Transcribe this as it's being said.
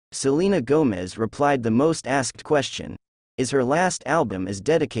Selena Gomez replied the most asked question, is her last album is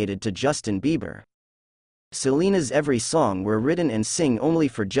dedicated to Justin Bieber. Selena's every song were written and sing only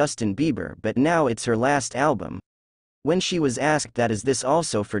for Justin Bieber, but now it's her last album. When she was asked that is this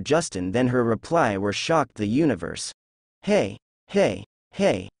also for Justin, then her reply were shocked the universe. Hey,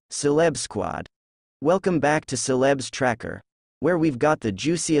 Celeb Squad. Welcome back to Celebs Tracker, where we've got the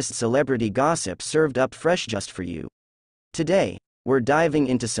juiciest celebrity gossip served up fresh just for you. Today, we're diving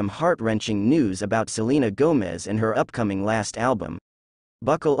into some heart-wrenching news about Selena Gomez and her upcoming last album.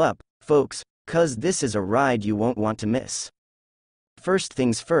 Buckle up, folks, 'cause this is a ride you won't want to miss. First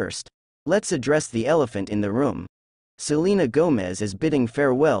things first, let's address the elephant in the room. Selena Gomez is bidding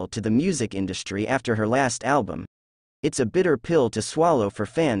farewell to the music industry after her last album. It's a bitter pill to swallow for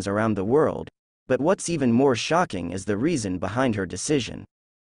fans around the world, but what's even more shocking is the reason behind her decision.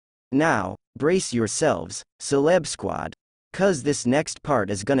 Now, brace yourselves, Celeb Squad, 'cause this next part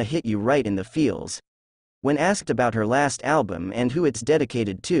is gonna hit you right in the feels. When asked about her last album and who it's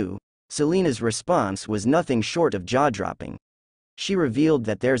dedicated to, Selena's response was nothing short of jaw-dropping. She revealed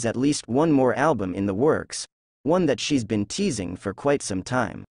that there's at least one more album in the works, one that she's been teasing for quite some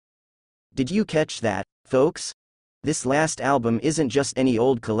time. Did you catch that, folks? This last album isn't just any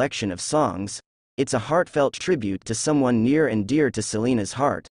old collection of songs, it's a heartfelt tribute to someone near and dear to Selena's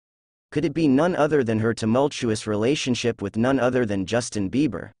heart. Could it be none other than her tumultuous relationship with none other than Justin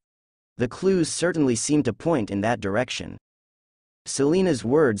Bieber? The clues certainly seem to point in that direction. Selena's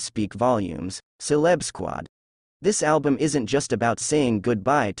words speak volumes, Celeb Squad. This album isn't just about saying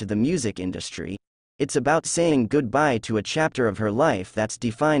goodbye to the music industry, it's about saying goodbye to a chapter of her life that's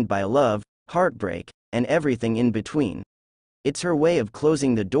defined by love, heartbreak, and everything in between. It's her way of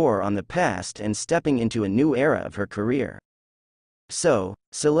closing the door on the past and stepping into a new era of her career. So,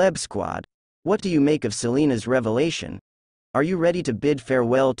 Celeb Squad, what do you make of Selena's revelation? Are you ready to bid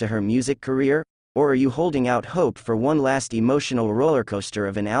farewell to her music career, or are you holding out hope for one last emotional rollercoaster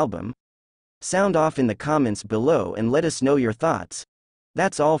of an album? Sound off in the comments below and let us know your thoughts.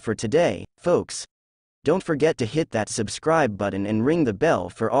 That's all for today, folks. Don't forget to hit that subscribe button and ring the bell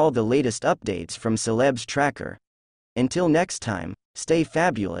for all the latest updates from Celebs Tracker. Until next time, stay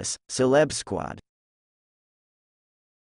fabulous, Celeb Squad.